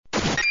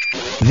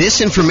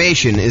This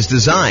information is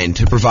designed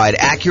to provide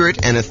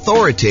accurate and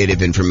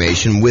authoritative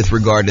information with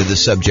regard to the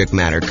subject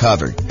matter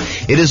covered.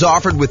 It is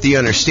offered with the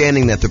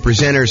understanding that the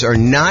presenters are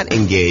not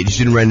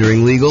engaged in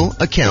rendering legal,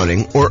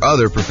 accounting, or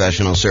other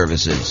professional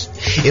services.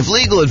 If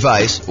legal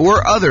advice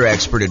or other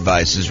expert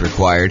advice is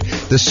required,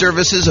 the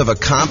services of a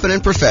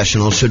competent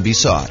professional should be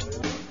sought.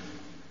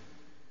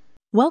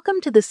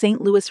 Welcome to the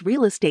St. Louis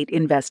Real Estate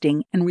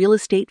Investing and Real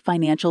Estate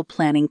Financial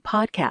Planning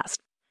Podcast.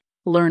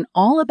 Learn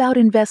all about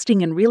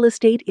investing in real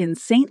estate in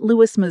St.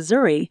 Louis,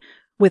 Missouri,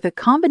 with a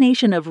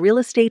combination of real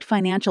estate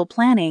financial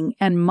planning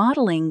and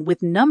modeling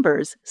with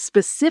numbers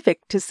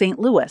specific to St.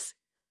 Louis,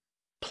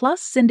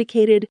 plus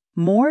syndicated,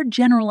 more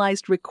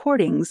generalized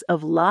recordings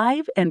of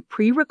live and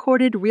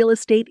pre-recorded real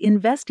estate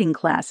investing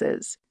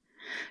classes,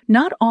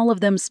 not all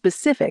of them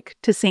specific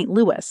to St.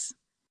 Louis.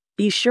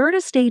 Be sure to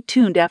stay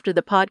tuned after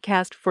the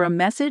podcast for a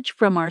message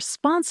from our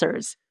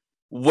sponsors.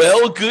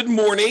 Well, good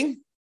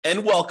morning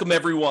and welcome,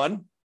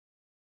 everyone.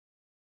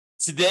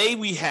 Today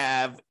we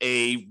have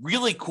a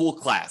really cool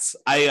class.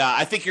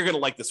 I think you're going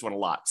to like this one a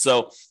lot.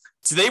 So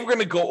today we're going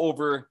to go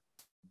over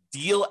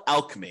Deal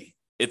Alchemy.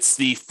 It's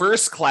the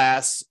first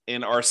class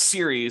in our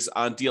series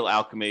on Deal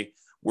Alchemy,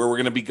 where we're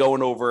going to be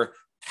going over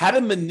how to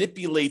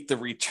manipulate the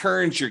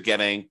returns you're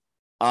getting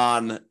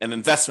on an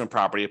investment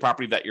property, a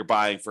property that you're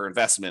buying for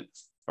investment,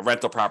 a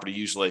rental property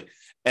usually,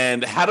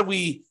 and how do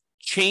we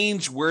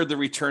change where the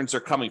returns are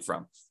coming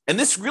from. And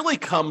this really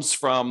comes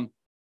from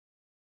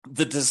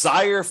the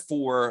desire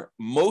for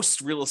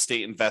most real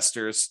estate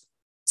investors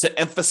to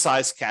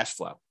emphasize cash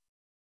flow.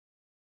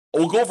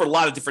 We'll go over a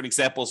lot of different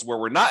examples where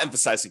we're not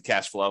emphasizing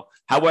cash flow.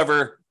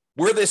 However,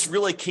 where this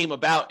really came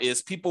about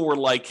is people were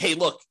like, hey,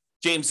 look,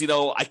 James,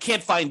 I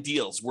can't find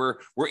deals. We're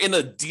in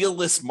a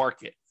deal-less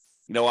market.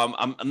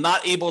 I'm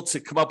not able to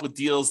come up with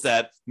deals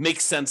that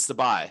make sense to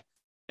buy.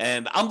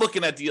 And I'm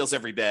looking at deals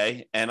every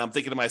day and I'm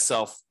thinking to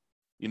myself,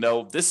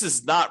 this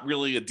is not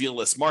really a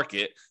deal-less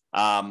market.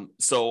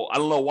 So I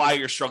don't know why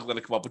you're struggling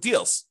to come up with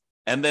deals.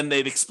 And then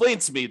they'd explain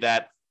to me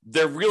that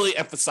they're really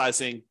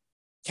emphasizing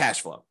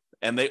cash flow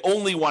and they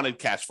only wanted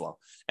cash flow.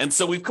 And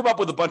so we've come up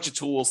with a bunch of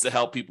tools to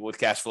help people with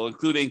cash flow,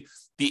 including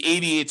the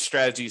 88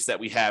 strategies that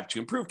we have to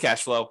improve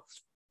cash flow.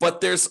 But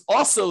there's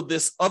also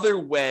this other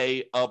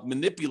way of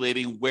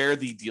manipulating where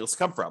the deals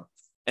come from.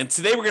 And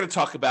today we're going to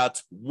talk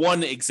about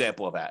one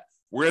example of that.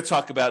 We're going to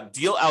talk about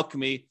Deal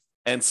Alchemy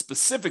and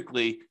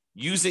specifically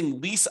using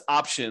lease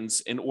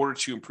options in order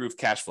to improve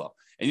cash flow.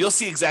 And you'll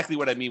see exactly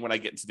what I mean when I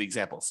get into the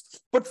examples.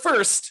 But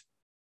first,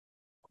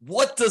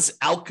 what does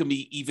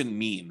alchemy even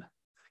mean?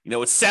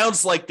 It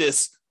sounds like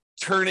this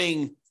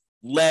turning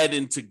lead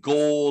into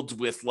gold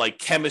with like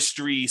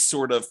chemistry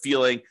sort of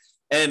feeling.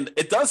 And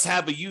it does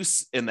have a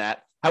use in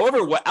that.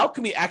 However, what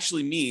alchemy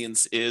actually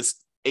means is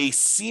a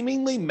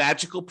seemingly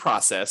magical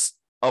process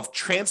of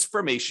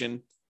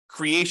transformation,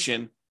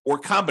 creation, or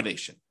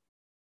combination.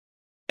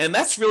 And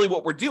that's really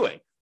what we're doing.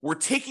 We're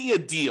taking a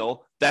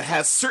deal that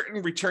has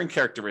certain return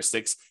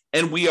characteristics,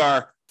 and we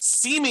are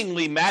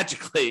seemingly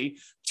magically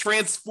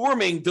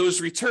transforming those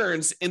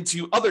returns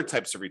into other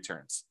types of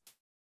returns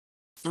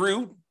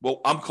through what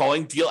I'm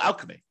calling deal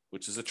alchemy,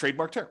 which is a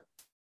trademark term.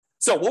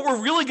 So what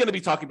we're really going to be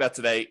talking about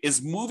today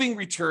is moving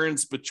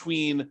returns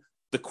between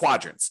the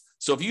quadrants.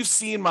 So if you've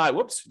seen my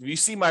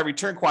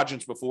return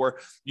quadrants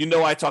before,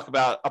 I talk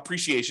about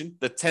appreciation,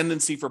 the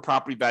tendency for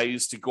property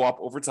values to go up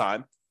over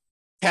time,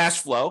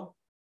 cash flow,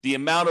 the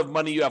amount of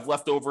money you have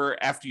left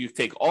over after you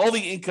take all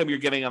the income you're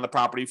getting on the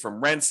property from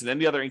rents and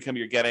any other income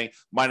you're getting,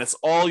 minus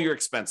all your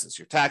expenses,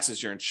 your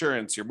taxes, your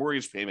insurance, your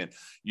mortgage payment,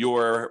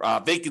 your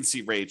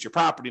vacancy rates, your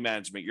property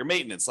management, your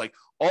maintenance, like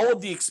all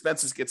of the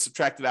expenses get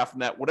subtracted out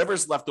from that.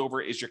 Whatever's left over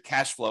is your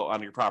cash flow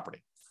on your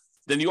property.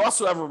 Then you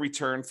also have a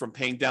return from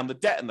paying down the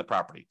debt in the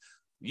property.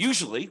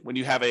 Usually when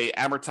you have a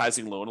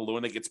amortizing loan, a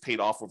loan that gets paid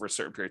off over a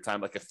certain period of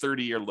time, like a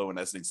 30-year loan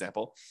as an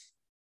example,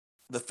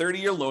 the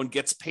 30-year loan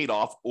gets paid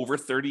off over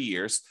 30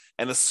 years,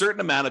 and a certain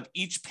amount of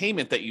each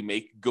payment that you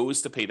make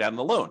goes to pay down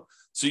the loan.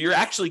 So you're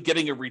actually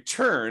getting a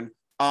return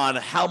on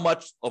how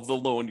much of the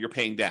loan you're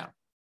paying down.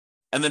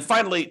 And then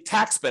finally,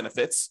 tax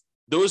benefits.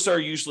 Those are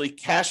usually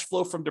cash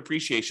flow from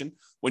depreciation.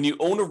 When you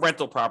own a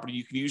rental property,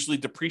 you can usually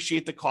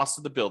depreciate the cost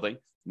of the building,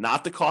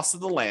 not the cost of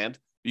the land.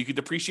 You can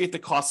depreciate the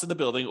cost of the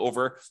building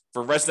over,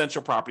 for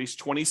residential properties,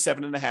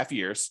 27 and a half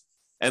years.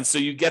 And so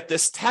you get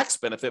this tax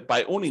benefit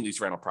by owning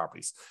these rental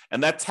properties.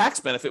 And that tax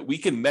benefit we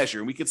can measure,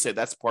 and we can say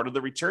that's part of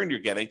the return you're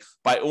getting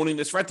by owning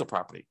this rental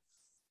property.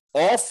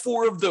 All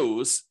four of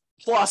those,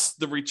 plus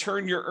the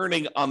return you're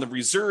earning on the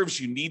reserves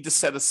you need to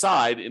set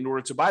aside in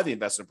order to buy the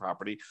investment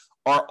property,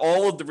 are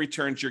all of the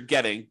returns you're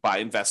getting by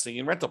investing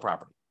in rental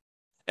property.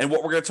 And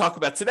what we're going to talk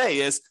about today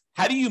is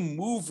how do you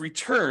move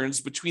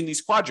returns between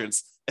these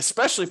quadrants,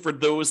 especially for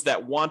those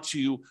that want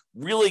to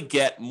really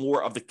get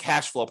more of the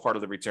cash flow part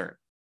of the return.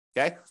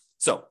 Okay.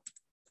 So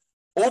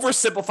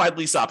oversimplified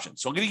lease option.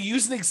 So I'm going to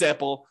use an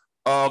example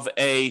of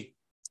a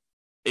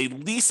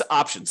lease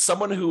option,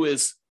 someone who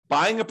is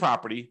buying a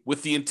property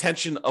with the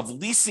intention of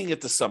leasing it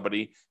to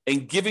somebody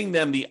and giving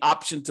them the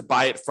option to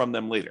buy it from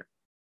them later.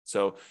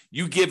 So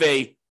you give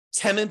a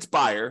tenant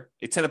buyer.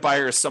 A tenant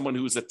buyer is someone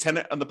who is a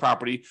tenant on the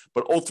property,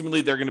 but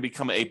ultimately they're going to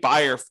become a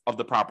buyer of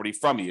the property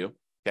from you.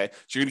 Okay.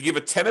 So you're going to give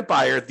a tenant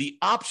buyer the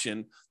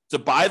option to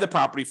buy the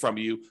property from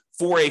you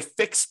for a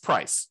fixed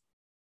price.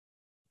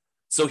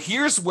 So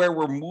here's where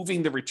we're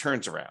moving the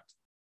returns around.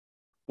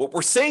 What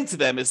we're saying to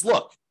them is,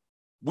 look,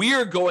 we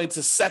are going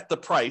to set the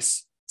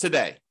price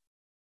today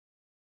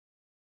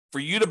for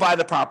you to buy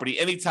the property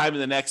anytime in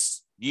the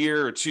next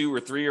year or 2 or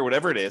 3 or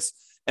whatever it is.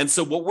 And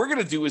so what we're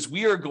going to do is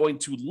we are going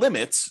to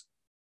limit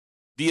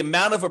the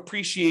amount of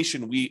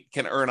appreciation we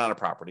can earn on a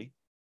property.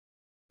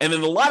 And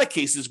in a lot of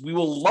cases, we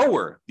will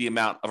lower the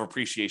amount of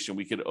appreciation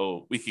we could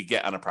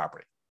get on a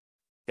property.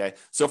 Okay.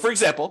 So for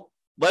example,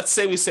 let's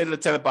say we say to the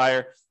tenant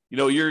buyer,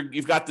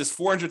 you've got this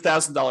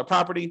 $400,000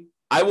 property.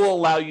 I will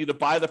allow you to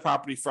buy the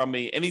property from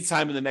me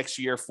anytime in the next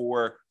year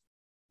for,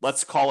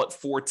 let's call it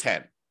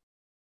 $410,000.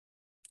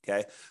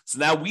 Okay. So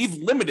now we've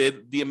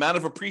limited the amount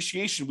of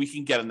appreciation we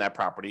can get on that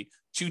property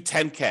to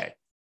 $10,000.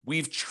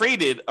 We've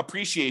traded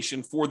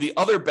appreciation for the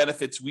other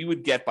benefits we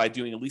would get by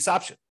doing a lease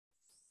option.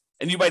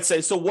 And you might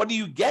say, so what do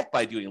you get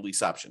by doing a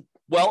lease option?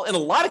 Well, in a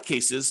lot of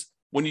cases,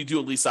 when you do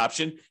a lease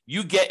option,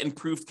 you get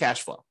improved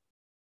cash flow.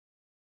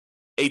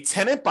 A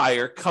tenant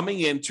buyer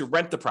coming in to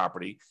rent the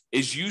property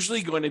is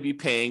usually going to be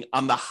paying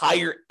on the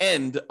higher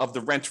end of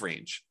the rent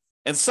range,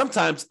 and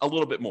sometimes a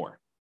little bit more.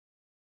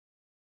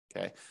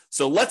 Okay,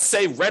 so let's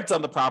say rent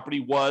on the property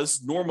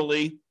was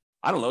normally,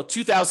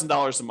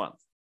 $2,000 a month.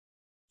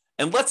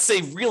 And let's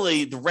say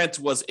really the rent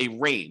was a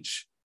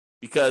range,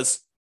 because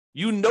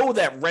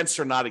that rents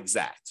are not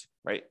exact,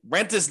 right?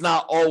 Rent is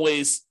not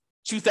always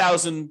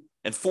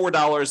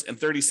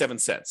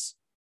 $2,004.37.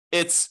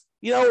 It's,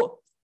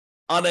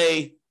 on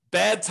a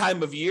bad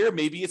time of year,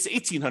 maybe it's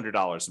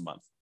 $1,800 a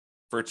month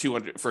for a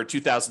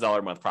 $2,000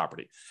 a month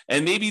property.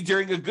 And maybe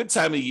during a good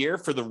time of year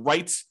for the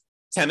right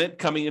tenant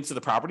coming into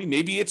the property,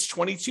 maybe it's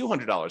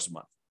 $2,200 a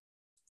month.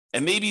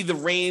 And maybe the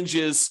range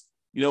is,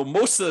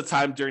 most of the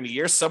time during the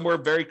year, somewhere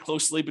very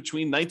closely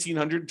between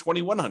 $1,900 and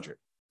 $2,100.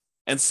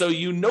 And so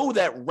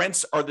that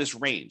rents are this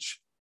range.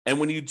 And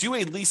when you do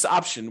a lease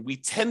option, we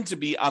tend to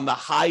be on the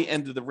high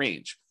end of the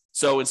range.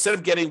 So instead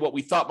of getting what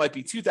we thought might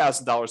be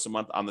 $2,000 a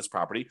month on this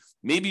property,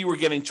 maybe we're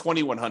getting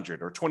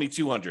 $2,100 or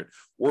 $2,200,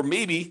 or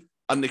maybe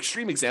an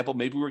extreme example,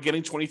 maybe we're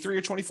getting $2,300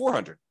 or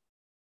 $2,400.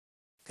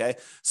 Okay.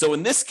 So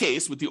in this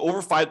case, with the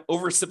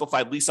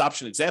oversimplified lease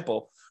option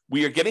example,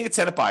 we are getting a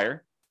tenant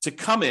buyer to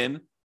come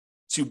in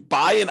to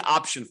buy an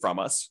option from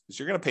us, because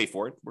you're going to pay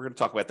for it. We're going to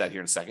talk about that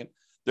here in a second.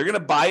 They're going to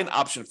buy an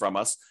option from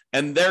us,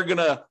 and they're going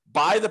to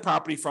buy the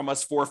property from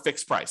us for a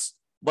fixed price.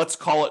 Let's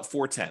call it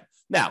 $410,000.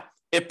 Now,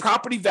 if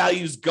property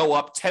values go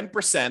up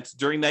 10%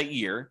 during that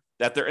year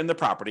that they're in the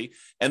property,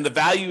 and the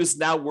value is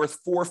now worth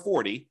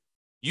 $440,000,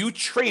 you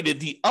traded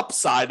the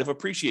upside of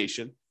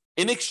appreciation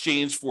in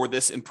exchange for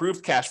this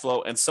improved cash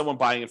flow and someone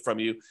buying it from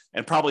you,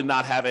 and probably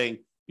not having,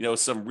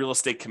 some real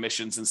estate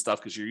commissions and stuff,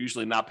 because you're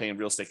usually not paying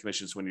real estate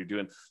commissions when you're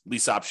doing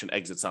lease option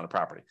exits on a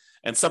property.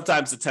 And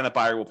sometimes the tenant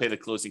buyer will pay the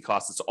closing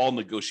costs. It's all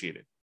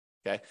negotiated.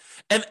 Okay.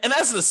 And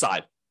as an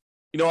aside,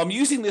 I'm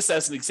using this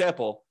as an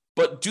example,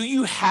 but do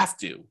you have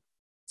to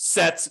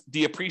set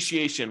the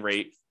appreciation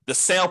rate, the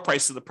sale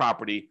price of the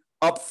property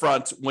up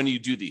front when you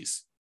do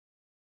these?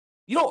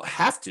 You don't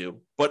have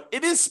to, but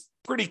it is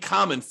pretty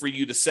common for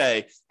you to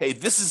say, hey,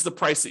 this is the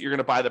price that you're going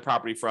to buy the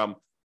property from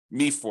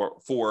me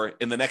for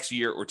in the next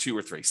year or 2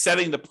 or 3,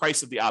 setting the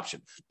price of the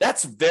option.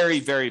 That's very,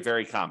 very,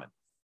 very common.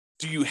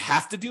 Do you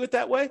have to do it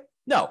that way?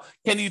 No.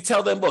 Can you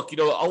tell them, look,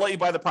 I'll let you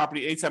buy the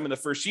property anytime in the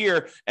first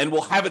year, and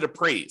we'll have it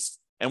appraised.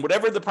 And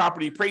whatever the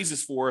property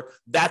appraises for,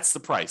 that's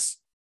the price.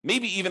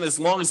 Maybe even as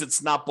long as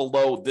it's not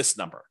below this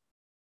number.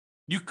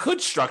 You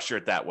could structure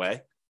it that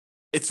way.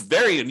 It's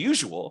very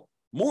unusual,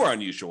 more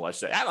unusual, I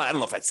say. I don't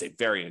know if I'd say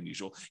very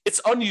unusual.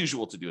 It's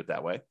unusual to do it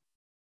that way.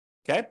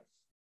 Okay.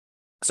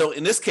 So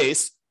in this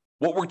case,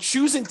 what we're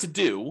choosing to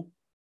do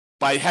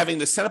by having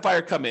the tenant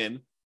buyer come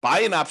in, buy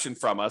an option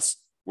from us,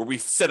 where we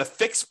set a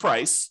fixed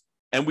price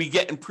and we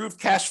get improved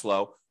cash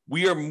flow,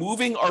 we are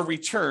moving our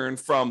return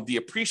from the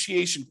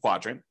appreciation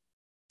quadrant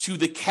to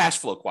the cash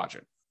flow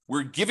quadrant.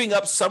 We're giving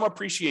up some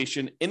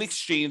appreciation in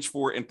exchange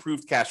for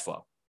improved cash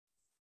flow.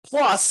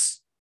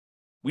 Plus,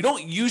 we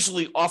don't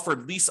usually offer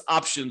lease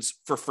options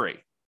for free,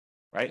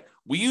 right?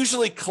 We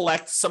usually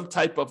collect some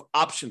type of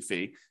option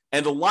fee.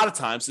 And a lot of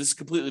times, this is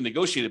completely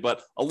negotiated,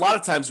 but a lot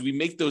of times we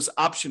make those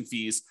option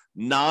fees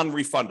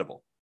non-refundable,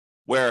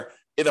 where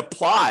it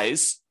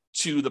applies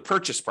to the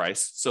purchase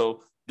price.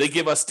 So they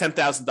give us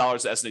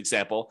 $10,000 as an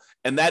example,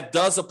 and that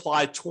does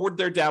apply toward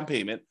their down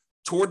payment,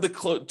 toward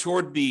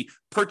the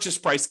purchase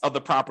price of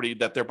the property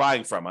that they're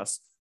buying from us.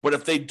 But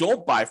if they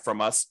don't buy from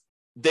us,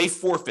 they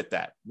forfeit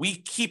that. We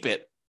keep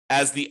it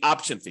as the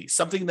option fee,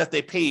 something that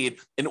they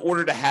paid in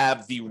order to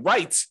have the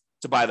right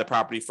to buy the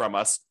property from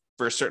us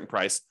for a certain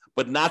price,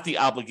 but not the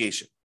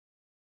obligation.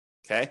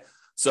 Okay.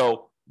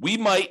 So we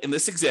might, in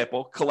this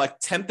example,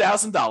 collect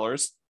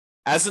 $10,000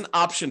 as an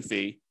option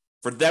fee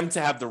for them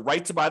to have the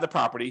right to buy the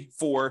property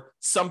for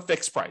some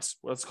fixed price.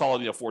 Let's call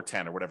it,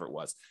 $410,000 or whatever it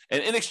was.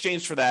 And in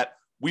exchange for that,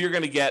 we are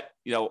going to get,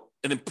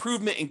 an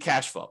improvement in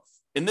cash flow.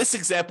 In this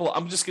example,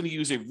 I'm just going to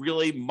use a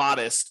really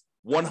modest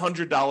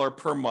 $100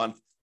 per month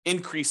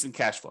increase in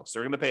cash flow. So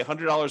we're going to pay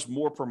 $100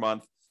 more per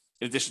month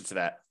in addition to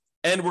that.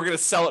 And we're going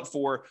to sell it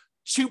for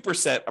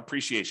 2%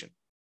 appreciation.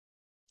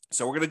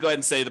 So we're going to go ahead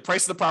and say the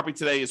price of the property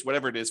today is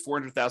whatever it is,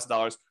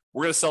 $400,000.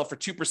 We're going to sell it for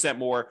 2%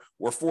 more,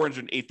 or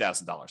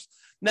 $408,000.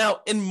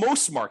 Now, in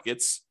most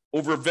markets,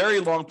 over a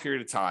very long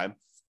period of time,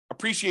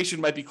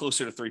 appreciation might be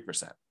closer to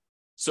 3%.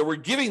 So we're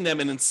giving them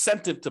an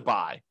incentive to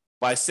buy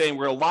by saying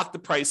we're going to lock the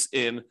price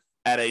in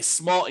at a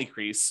small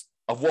increase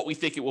of what we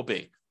think it will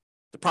be.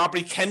 The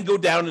property can go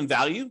down in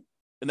value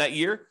in that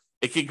year.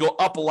 It could go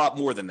up a lot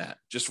more than that.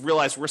 Just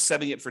realize we're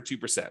setting it for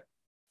 2%.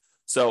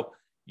 So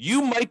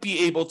you might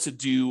be able to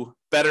do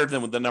better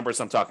than the numbers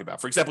I'm talking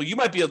about. For example, you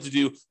might be able to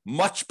do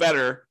much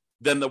better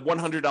than the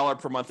 $100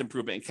 per month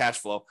improvement in cash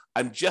flow.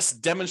 I'm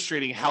just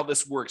demonstrating how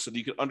this works so that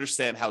you can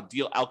understand how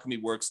Deal Alchemy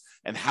works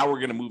and how we're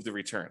going to move the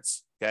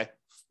returns. Okay.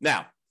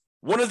 Now,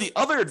 one of the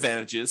other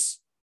advantages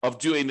of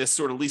doing this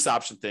sort of lease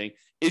option thing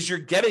is you're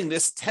getting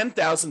this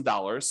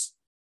 $10,000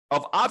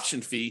 of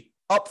option fee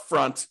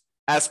upfront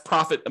as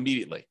profit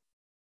immediately.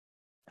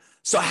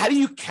 So how do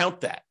you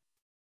count that?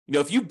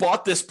 If you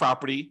bought this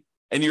property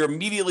and you're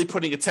immediately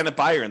putting a tenant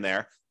buyer in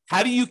there,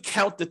 how do you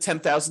count the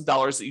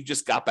 $10,000 that you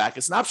just got back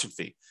as an option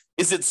fee?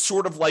 Is it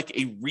sort of like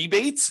a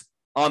rebate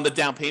on the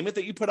down payment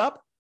that you put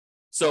up?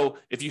 So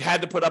if you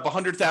had to put up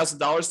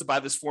 $100,000 to buy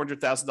this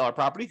 $400,000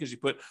 property because you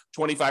put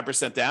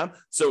 25% down,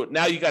 so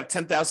now you got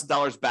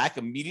 $10,000 back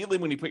immediately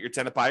when you put your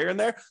tenant buyer in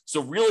there.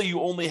 So really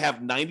you only have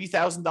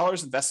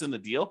 $90,000 invested in the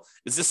deal.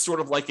 Is this sort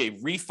of like a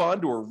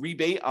refund or a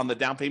rebate on the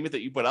down payment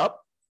that you put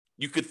up?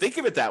 You could think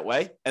of it that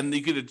way, and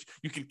you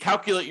could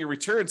calculate your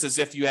returns as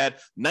if you had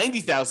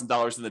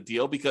 $90,000 in the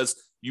deal because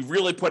you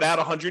really put out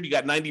 100, you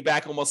got 90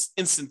 back almost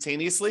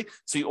instantaneously.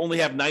 So you only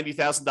have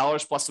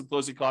 $90,000 plus some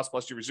closing costs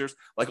plus your reserves,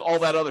 like all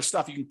that other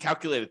stuff. You can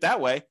calculate it that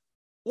way,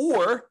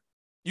 or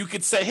you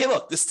could say, "Hey,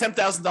 look, this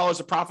 $10,000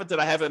 of profit that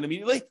I have in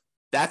immediately,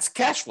 that's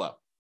cash flow."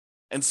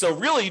 And so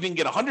really, you didn't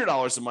get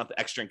 $100 a month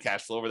extra in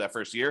cash flow over that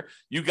first year.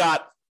 You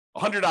got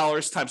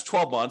 $100 times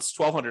 12 months,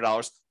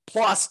 $1,200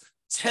 plus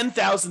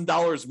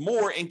 $10,000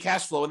 more in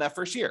cash flow in that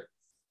first year.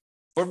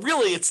 But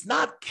really, it's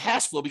not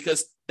cash flow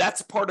because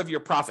that's part of your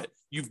profit.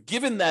 You've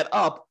given that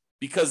up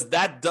because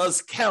that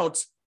does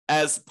count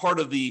as part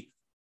of the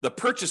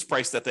purchase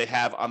price that they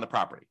have on the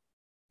property.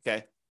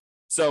 Okay.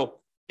 So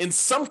in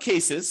some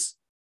cases,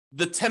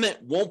 the tenant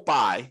won't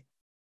buy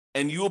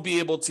and you will be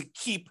able to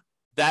keep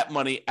that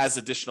money as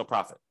additional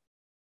profit.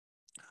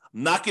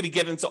 I'm not going to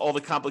get into all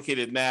the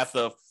complicated math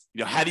of,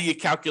 how do you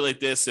calculate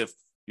this if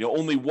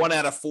only 1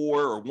 out of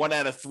 4 or 1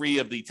 out of 3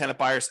 of the tenant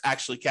buyers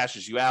actually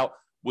cashes you out,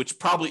 which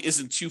probably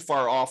isn't too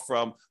far off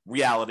from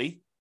reality,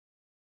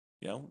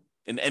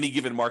 in any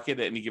given market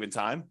at any given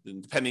time,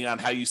 and depending on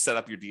how you set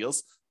up your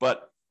deals.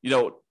 But,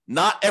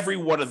 not every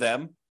one of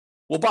them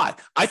will buy.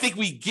 I think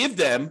we give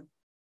them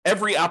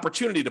every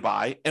opportunity to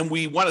buy, and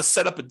we want to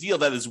set up a deal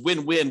that is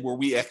win-win where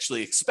we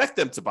actually expect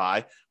them to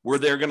buy, where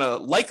they're going to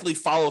likely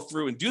follow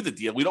through and do the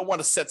deal. We don't want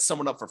to set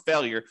someone up for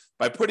failure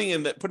by putting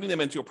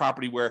them into a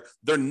property where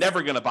they're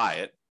never going to buy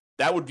it.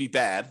 That would be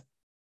bad.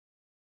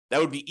 That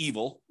would be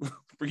evil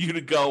for you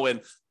to go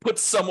and put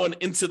someone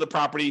into the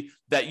property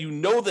that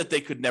that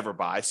they could never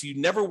buy. So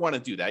you never want to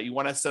do that. You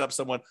want to set up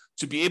someone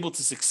to be able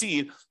to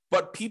succeed,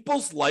 but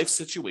people's life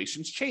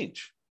situations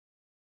change.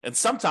 And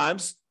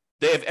sometimes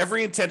they have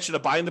every intention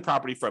of buying the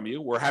property from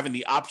you or having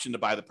the option to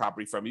buy the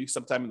property from you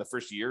sometime in the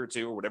first year or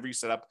two or whatever you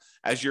set up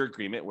as your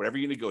agreement, whatever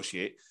you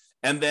negotiate.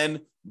 And then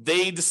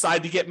they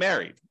decide to get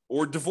married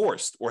or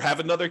divorced or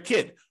have another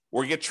kid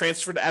or get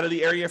transferred out of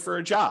the area for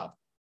a job.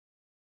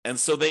 And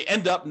so they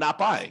end up not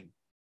buying.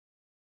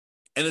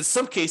 And in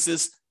some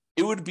cases,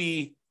 it would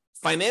be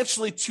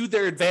financially to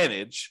their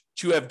advantage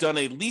to have done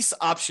a lease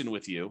option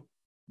with you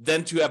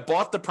than to have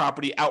bought the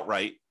property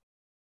outright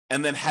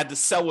and then had to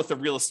sell with a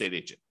real estate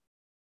agent.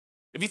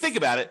 If you think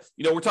about it,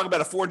 we're talking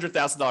about a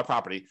 $400,000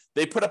 property.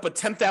 They put up a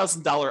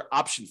 $10,000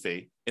 option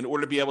fee in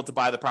order to be able to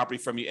buy the property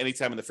from you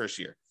anytime in the first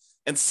year.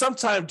 And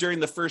sometime during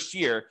the first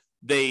year,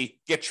 they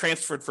get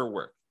transferred for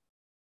work.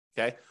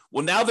 Okay.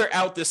 Well, now they're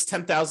out this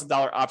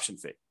 $10,000 option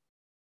fee.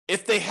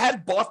 If they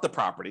had bought the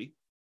property,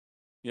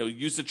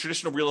 used a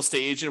traditional real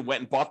estate agent,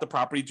 went and bought the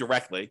property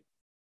directly,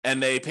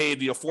 and they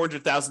paid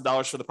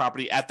 $400,000 for the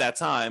property at that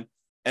time,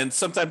 and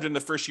sometime during the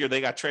first year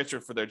they got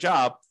transferred for their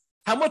job,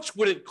 how much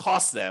would it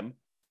cost them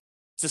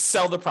to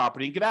sell the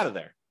property and get out of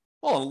there?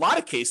 Well, in a lot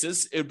of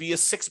cases, it would be a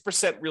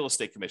 6% real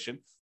estate commission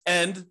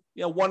and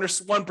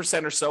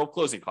 1% or so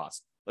closing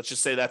costs. Let's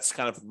just say that's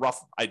kind of a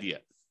rough idea.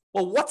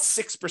 Well, what's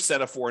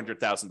 6% of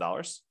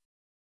 $400,000?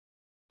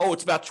 Oh,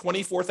 it's about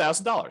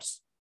 $24,000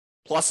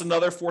 plus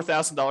another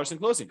 $4,000 in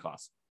closing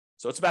costs.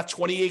 So it's about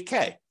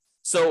 $28K.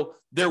 So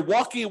they're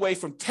walking away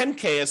from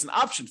 $10K as an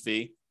option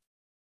fee.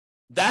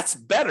 That's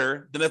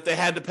better than if they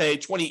had to pay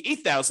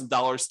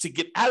 $28,000 to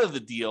get out of the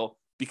deal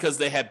because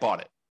they had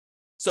bought it.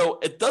 So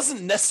it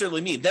doesn't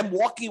necessarily mean them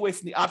walking away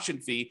from the option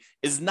fee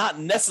is not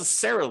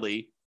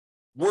necessarily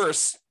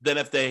worse than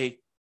if they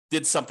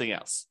did something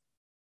else.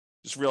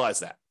 Just realize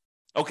that.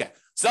 Okay,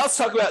 so now let's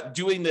talk about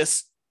doing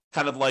this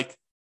kind of like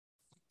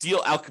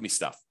deal alchemy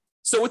stuff.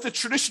 So with the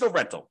traditional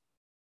rental,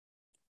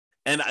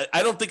 and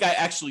I don't think I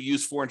actually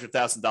use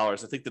 $400,000. I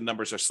think the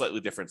numbers are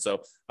slightly different.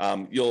 So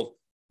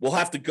we'll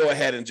have to go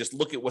ahead and just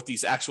look at what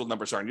these actual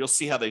numbers are, and you'll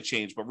see how they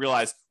change. But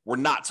realize we're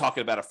not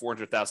talking about a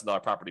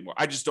 $400,000 property anymore.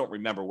 I just don't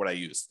remember what I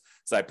used.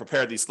 So I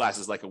prepared these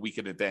classes like a week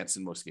in advance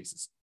in most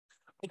cases.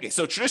 Okay,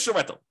 so traditional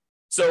rental.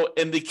 So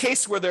in the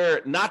case where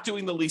they're not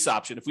doing the lease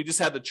option, if we just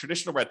had the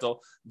traditional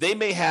rental, they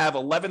may have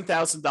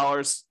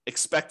 $11,000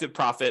 expected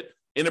profit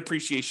in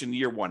appreciation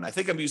year one. I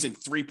think I'm using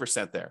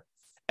 3% there.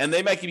 And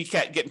they might be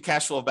getting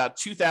cash flow of about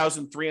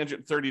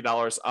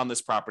 $2,330 on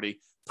this property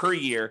per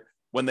year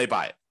when they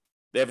buy it.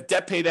 They have a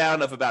debt pay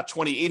down of about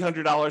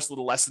 $2,800, a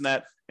little less than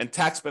that, and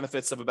tax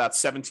benefits of about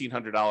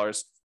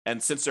 $1,700.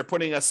 And since they're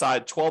putting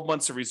aside 12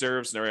 months of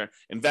reserves and they're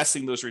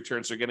investing those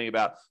returns, they're getting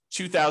about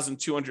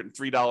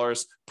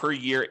 $2,203 per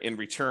year in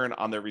return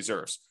on their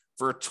reserves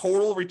for a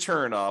total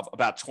return of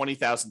about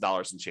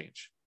 $20,000 and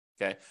change.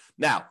 Okay.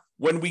 Now,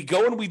 when we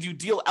go and we do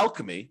deal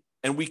alchemy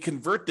and we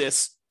convert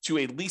this to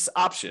a lease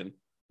option,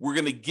 we're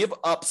going to give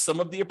up some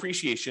of the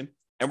appreciation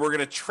and we're going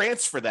to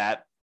transfer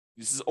that.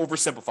 This is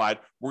oversimplified.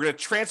 We're going to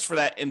transfer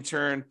that in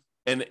turn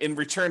and in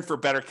return for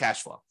better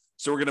cash flow.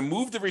 So we're going to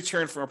move the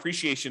return from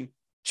appreciation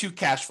to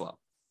cash flow.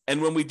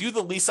 And when we do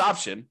the lease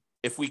option,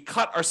 if we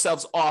cut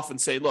ourselves off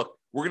and say, look,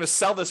 we're going to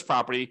sell this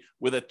property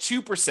with a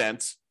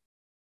 2%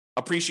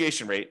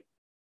 appreciation rate,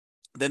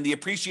 then the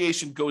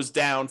appreciation goes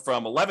down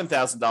from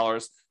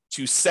 $11,000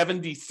 to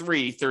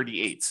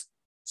 $73,338.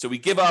 So we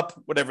give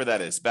up whatever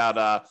that is,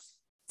 about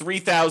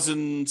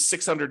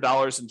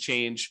 $3,600 and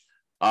change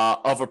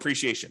of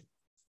appreciation.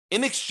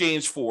 In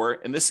exchange for,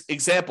 in this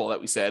example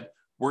that we said,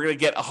 we're going to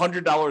get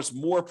 $100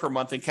 more per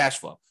month in cash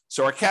flow.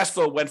 So our cash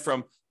flow went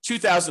from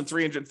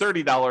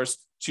 $2,330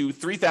 to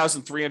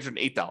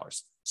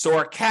 $3,308. So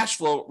our cash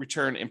flow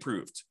return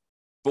improved,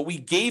 but we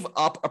gave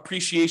up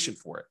appreciation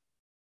for it.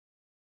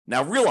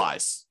 Now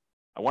realize,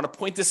 I want to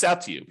point this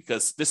out to you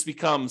because this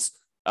becomes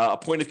a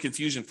point of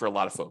confusion for a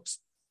lot of folks.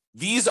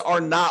 These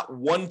are not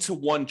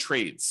one-to-one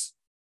trades.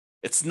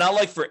 It's not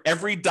like for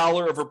every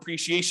dollar of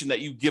appreciation that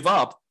you give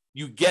up,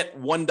 you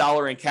get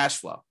 $1 in cash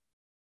flow.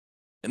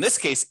 In this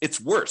case, it's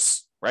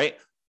worse, right?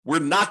 We're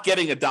not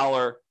getting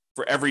 $1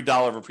 for every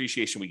dollar of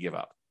appreciation we give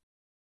up.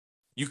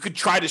 You could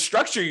try to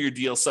structure your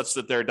deal such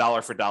that they're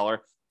dollar for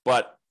dollar,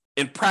 but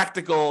in the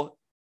practical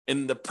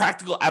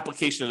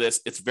application of this,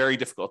 it's very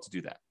difficult to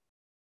do that.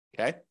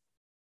 Okay.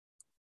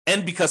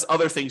 And because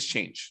other things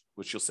change,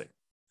 which you'll see.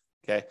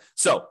 Okay.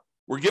 So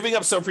we're giving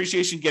up some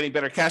appreciation, getting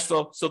better cash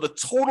flow. So the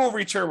total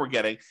return we're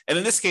getting, and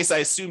in this case, I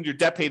assumed your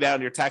debt pay down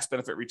and your tax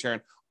benefit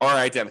return are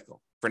identical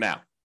for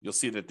now. You'll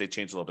see that they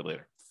change a little bit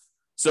later.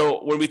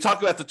 So when we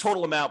talk about the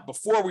total amount,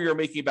 before we were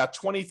making about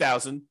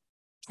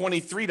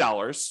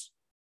 $20,023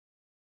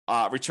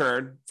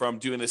 return from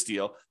doing this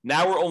deal.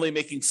 Now we're only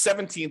making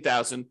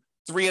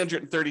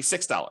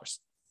 $17,336.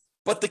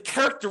 But the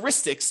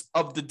characteristics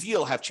of the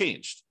deal have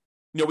changed.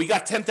 You know, we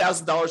got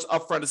 $10,000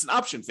 upfront as an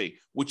option fee,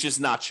 which is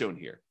not shown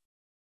here.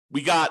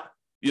 We got,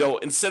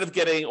 instead of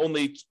getting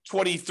only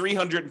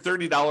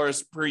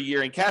 $2,330 per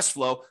year in cash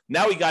flow,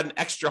 now we got an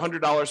extra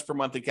 $100 per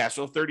month in cash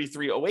flow,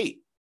 $3,308.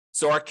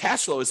 So our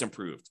cash flow is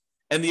improved.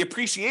 And the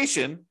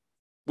appreciation,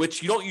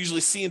 which you don't usually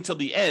see until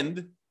the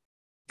end,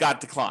 got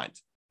declined.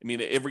 I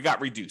mean, it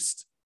got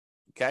reduced.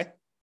 Okay?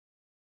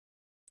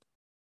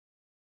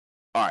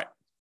 All right.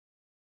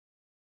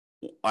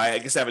 I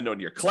guess I have a note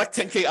here. Collect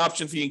 $10K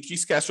option fee,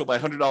 increase cash flow by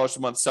 $100 a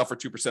month, sell for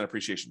 2%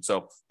 appreciation.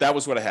 So that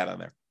was what I had on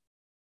there.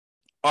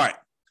 All right.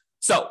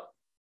 So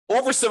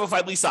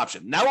oversimplified lease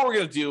option. Now what we're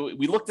going to do,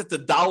 we looked at the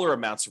dollar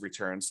amounts of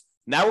returns.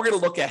 Now we're going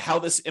to look at how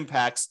this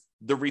impacts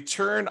the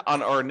return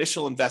on our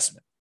initial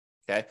investment.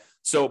 Okay.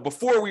 So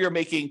before we were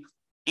making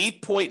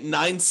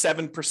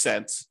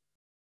 8.97%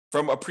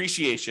 from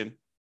appreciation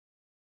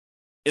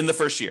in the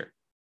first year.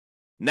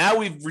 Now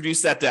we've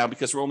reduced that down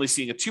because we're only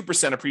seeing a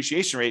 2%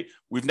 appreciation rate.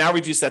 We've now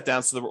reduced that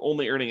down so that we're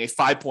only earning a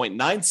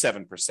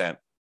 5.97%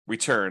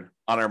 return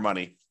on our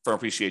money from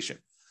appreciation.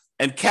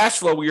 And cash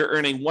flow, we are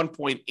earning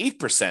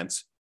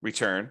 1.8%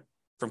 return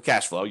from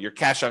cash flow, your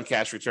cash on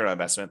cash return on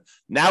investment.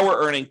 Now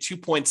we're earning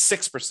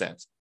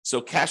 2.6%.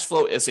 So cash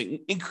flow is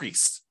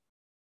increased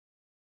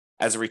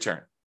as a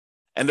return.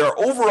 And our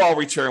overall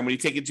return, when you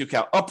take into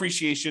account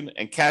appreciation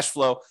and cash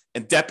flow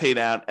and debt pay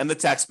down and the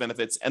tax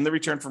benefits and the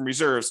return from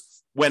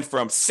reserves, went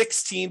from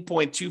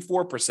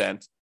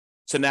 16.24%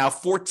 to now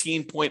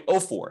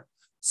 14.04%.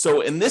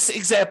 So in this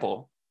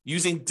example,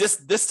 using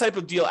this type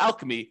of deal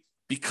alchemy,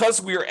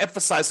 because we are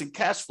emphasizing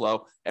cash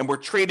flow and we're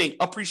trading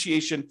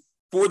appreciation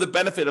for the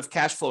benefit of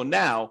cash flow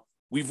now,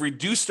 we've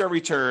reduced our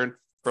return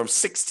from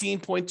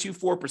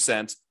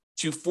 16.24%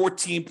 to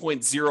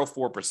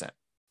 14.04%.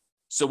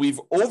 So we've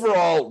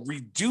overall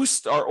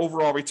reduced our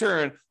overall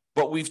return,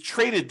 but we've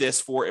traded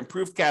this for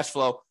improved cash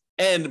flow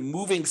and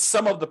moving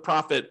some of the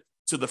profit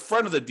to the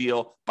front of the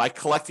deal by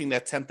collecting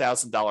that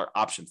 $10,000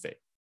 option fee.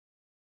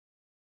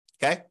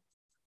 Okay?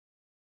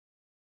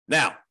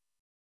 Now,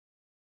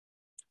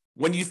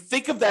 When you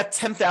think of that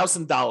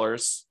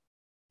 $10,000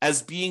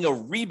 as being a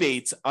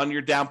rebate on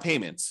your down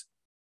payment,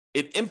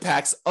 it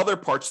impacts other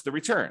parts of the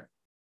return.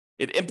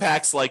 It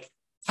impacts like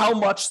how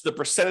much the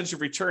percentage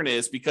of return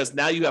is, because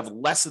now you have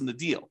less in the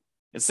deal.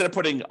 Instead of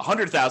putting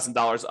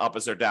 $100,000 up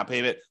as our down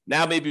payment,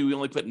 now maybe we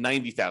only put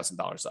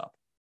 $90,000 up.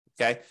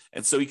 Okay.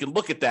 And so you can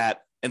look at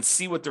that and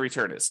see what the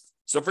return is.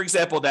 So for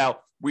example, now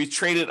we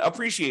traded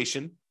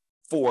appreciation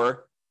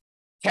for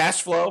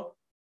cash flow,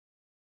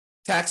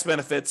 tax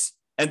benefits,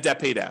 and debt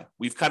pay down.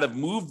 We've kind of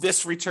moved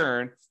this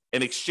return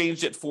and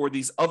exchanged it for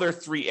these other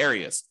three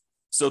areas.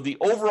 So the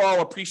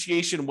overall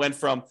appreciation went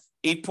from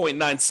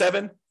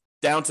 8.97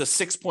 down to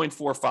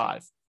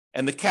 6.45.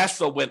 And the cash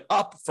flow went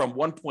up from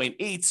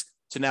 1.8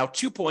 to now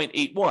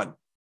 2.81.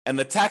 And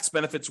the tax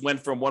benefits went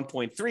from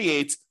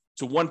 1.38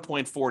 to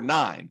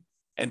 1.49.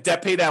 And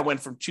debt pay down went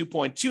from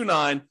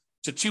 2.29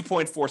 to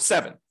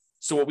 2.47.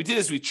 So what we did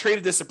is we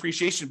traded this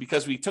appreciation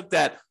because we took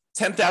that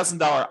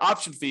 $10,000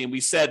 option fee and we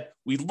said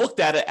we looked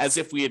at it as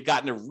if we had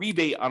gotten a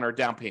rebate on our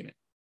down payment.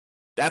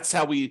 That's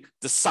how we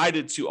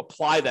decided to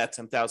apply that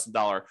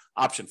 $10,000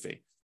 option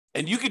fee.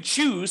 And you could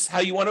choose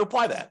how you want to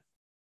apply that.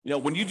 You know,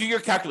 when you do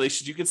your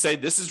calculations, you can say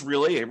this is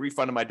really a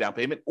refund of my down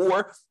payment,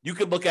 or you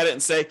could look at it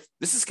and say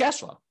this is cash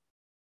flow,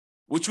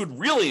 which would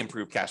really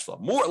improve cash flow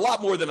a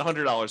lot more than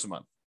 $100 a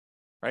month,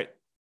 right?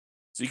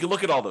 So you can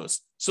look at all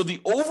those. So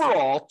the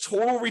overall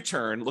total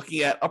return,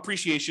 looking at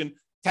appreciation,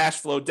 cash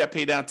flow, debt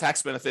pay down,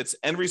 tax benefits,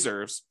 and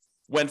reserves,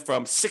 went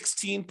from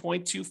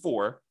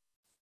 16.24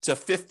 to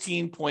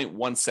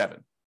 15.17.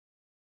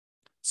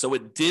 So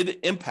it did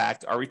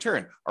impact our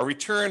return. Our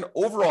return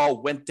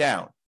overall went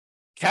down.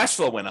 Cash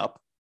flow went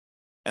up,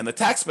 and the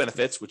tax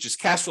benefits, which is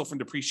cash flow from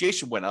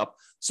depreciation, went up.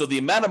 So the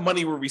amount of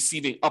money we're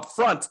receiving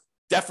upfront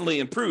definitely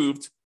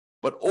improved,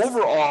 but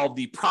overall,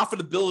 the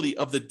profitability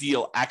of the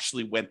deal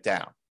actually went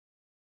down.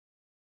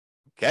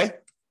 Okay?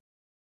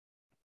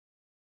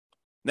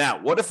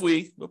 Now, what if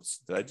we,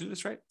 did I do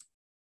this right?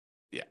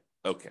 Yeah,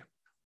 okay.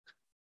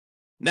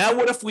 Now,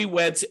 what if we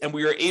went and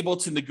we were able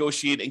to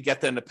negotiate and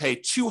get them to pay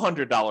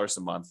 $200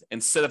 a month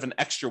instead of an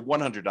extra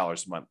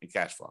 $100 a month in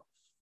cash flow?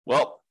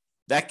 Well,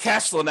 that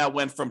cash flow now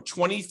went from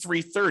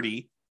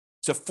 $2,330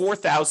 to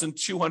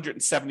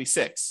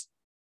 $4,276.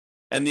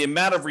 And the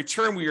amount of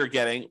return we were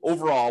getting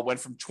overall went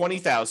from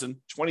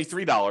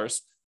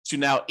 $20,023 to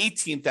now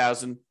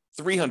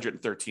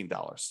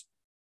 $18,313.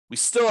 We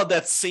still had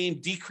that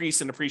same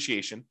decrease in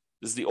appreciation.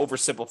 This is the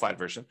oversimplified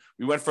version.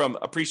 We went from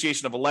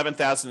appreciation of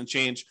 $11,000 and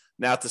change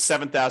now to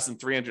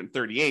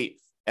 $7,338.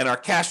 And our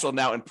cash flow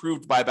now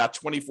improved by about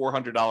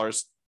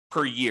 $2,400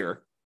 per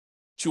year,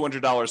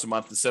 $200 a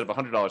month instead of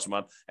 $100 a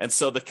month. And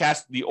so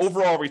the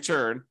overall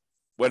return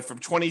went from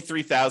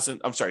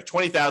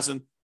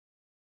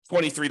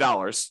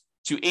 $20,023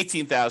 to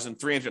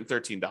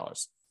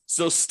 $18,313.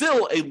 So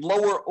still a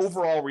lower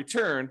overall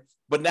return,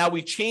 but now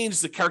we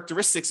changed the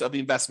characteristics of the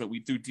investment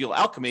through Deal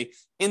Alchemy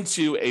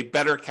into a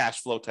better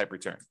cash flow type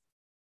return.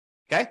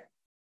 Okay?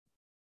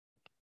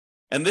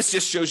 And this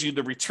just shows you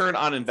the return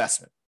on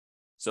investment.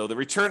 So the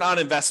return on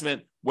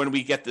investment, when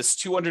we get this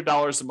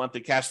 $200 a month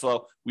in cash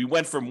flow, we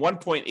went from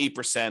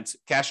 1.8%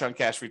 cash on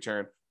cash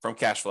return from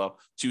cash flow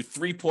to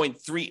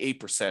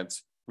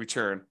 3.38%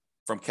 return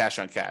from cash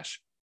on cash.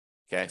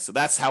 Okay, so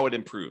that's how it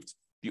improved.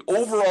 The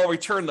overall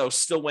return, though,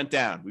 still went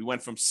down. We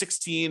went from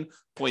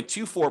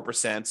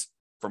 16.24%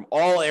 from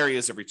all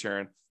areas of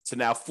return to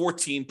now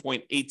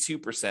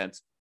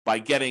 14.82% by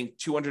getting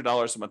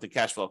 $200 a month in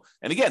cash flow.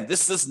 And again,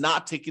 this does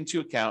not take into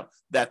account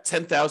that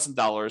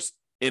 $10,000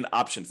 in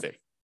option fee.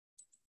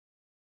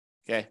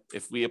 Okay,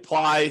 if we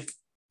apply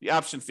the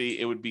option fee,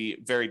 it would be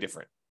very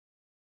different,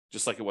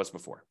 just like it was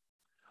before.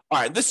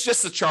 All right, this is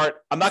just a chart.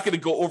 I'm not going to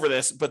go over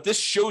this, but this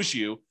shows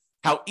you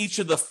how each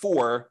of the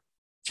four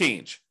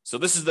change. So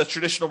this is the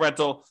traditional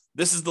rental.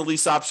 This is the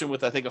lease option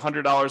with, I think,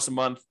 $100 a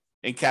month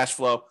in cash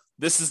flow.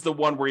 This is the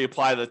one where you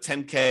apply the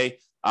 $10K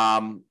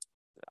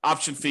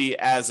option fee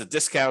as a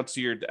discount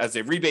as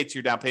a rebate to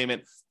your down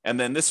payment. And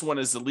then this one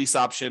is the lease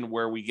option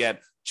where we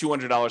get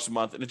 $200 a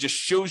month. And it just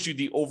shows you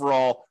the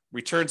overall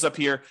returns up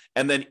here.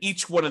 And then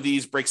each one of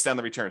these breaks down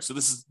the return. So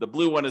this is the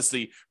blue one is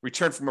the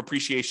return from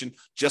appreciation,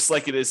 just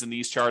like it is in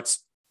these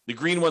charts. The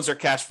green ones are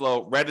cash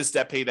flow. Red is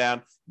debt pay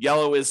down.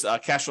 Yellow is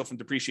cash flow from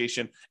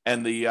depreciation.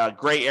 And the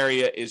gray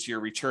area is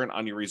your return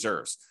on your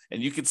reserves.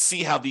 And you can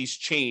see how these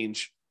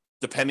change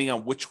depending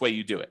on which way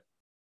you do it.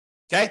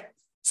 Okay?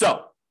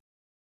 So,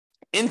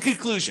 in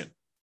conclusion,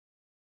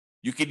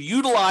 you can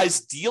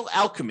utilize Deal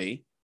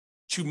Alchemy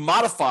to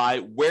modify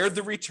where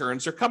the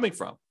returns are coming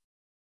from.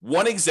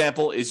 One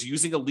example is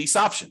using a lease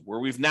option, where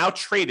we've now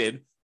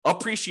traded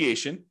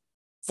appreciation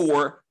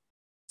for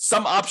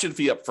some option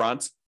fee up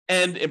front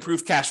and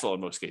improved cash flow in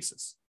most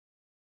cases.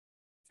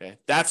 Okay,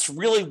 that's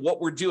really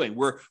what we're doing.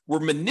 We're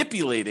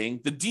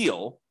manipulating the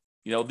deal.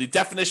 You know, the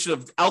definition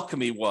of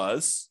alchemy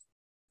was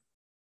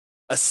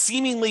a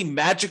seemingly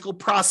magical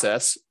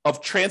process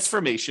of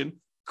transformation,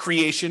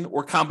 creation,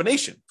 or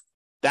combination.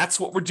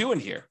 That's what we're doing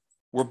here.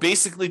 We're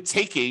basically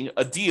taking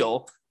a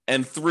deal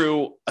and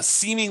through a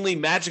seemingly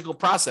magical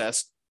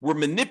process, we're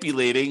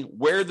manipulating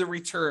where the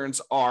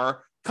returns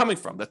are coming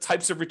from, the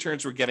types of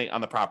returns we're getting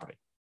on the property.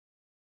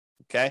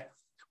 Okay?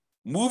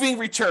 Moving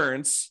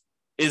returns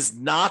is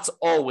not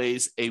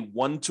always a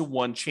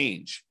one-to-one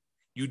change.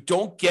 You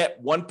don't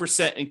get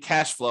 1% in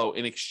cash flow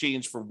in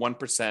exchange for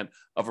 1%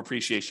 of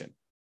appreciation.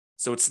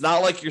 So it's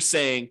not like you're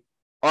saying,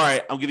 all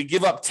right, I'm going to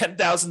give up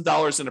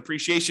 $10,000 in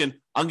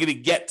appreciation. I'm going to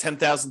get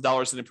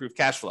 $10,000 in improved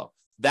cash flow.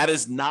 That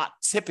is not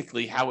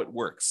typically how it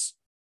works.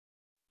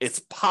 It's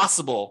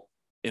possible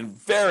in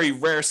very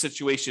rare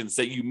situations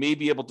that you may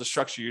be able to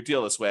structure your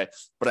deal this way,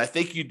 but I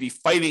think you'd be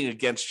fighting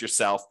against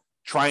yourself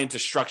trying to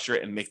structure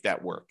it and make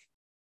that work.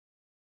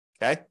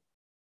 Okay?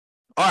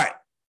 All right.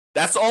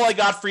 That's all I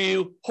got for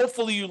you.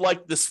 Hopefully you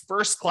liked this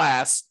first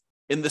class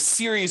in the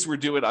series we're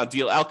doing on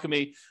Deal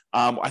Alchemy.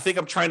 I think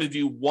I'm trying to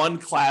do one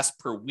class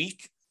per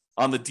week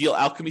on the Deal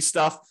Alchemy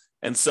stuff.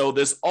 And so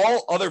there's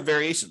all other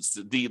variations.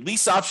 The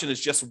lease option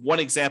is just one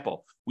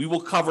example. We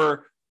will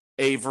cover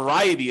a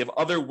variety of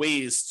other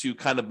ways to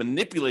kind of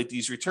manipulate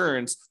these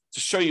returns to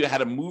show you how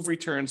to move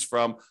returns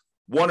from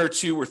 1 or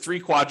 2 or 3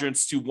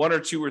 quadrants to 1 or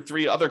 2 or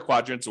 3 other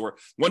quadrants, or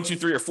 1, 2,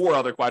 3 or 4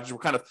 other quadrants. We're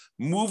kind of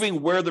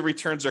moving where the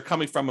returns are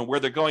coming from and where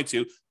they're going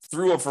to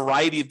through a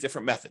variety of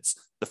different methods.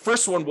 The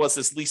first one was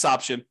this lease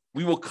option.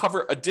 We will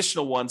cover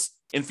additional ones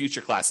in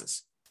future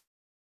classes.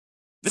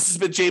 This has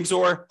been James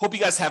Orr. Hope you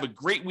guys have a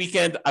great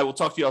weekend. I will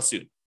talk to you all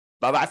soon.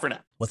 Bye-bye for now.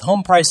 With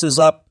home prices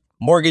up,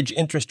 mortgage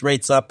interest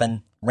rates up,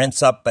 and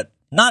rents up, but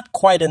not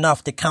quite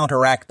enough to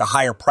counteract the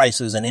higher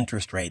prices and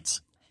interest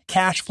rates,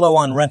 cash flow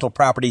on rental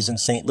properties in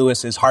St.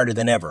 Louis is harder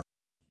than ever.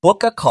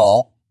 Book a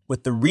call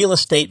with the Real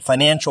Estate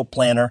Financial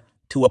Planner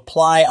to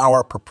apply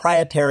our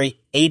proprietary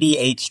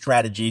 88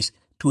 strategies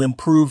to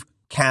improve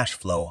cash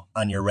flow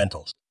on your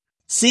rentals.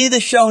 See the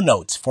show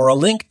notes for a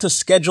link to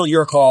schedule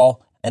your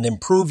call and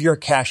improve your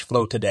cash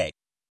flow today.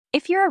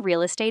 If you're a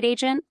real estate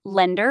agent,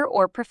 lender,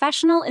 or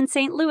professional in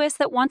St. Louis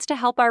that wants to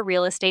help our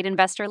real estate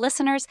investor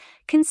listeners,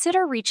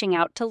 consider reaching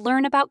out to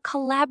learn about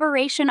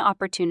collaboration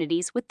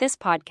opportunities with this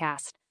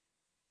podcast.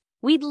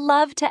 We'd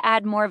love to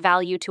add more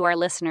value to our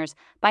listeners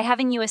by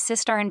having you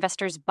assist our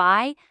investors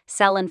buy,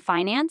 sell, and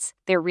finance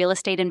their real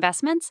estate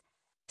investments.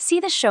 See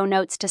the show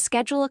notes to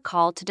schedule a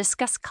call to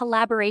discuss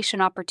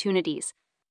collaboration opportunities.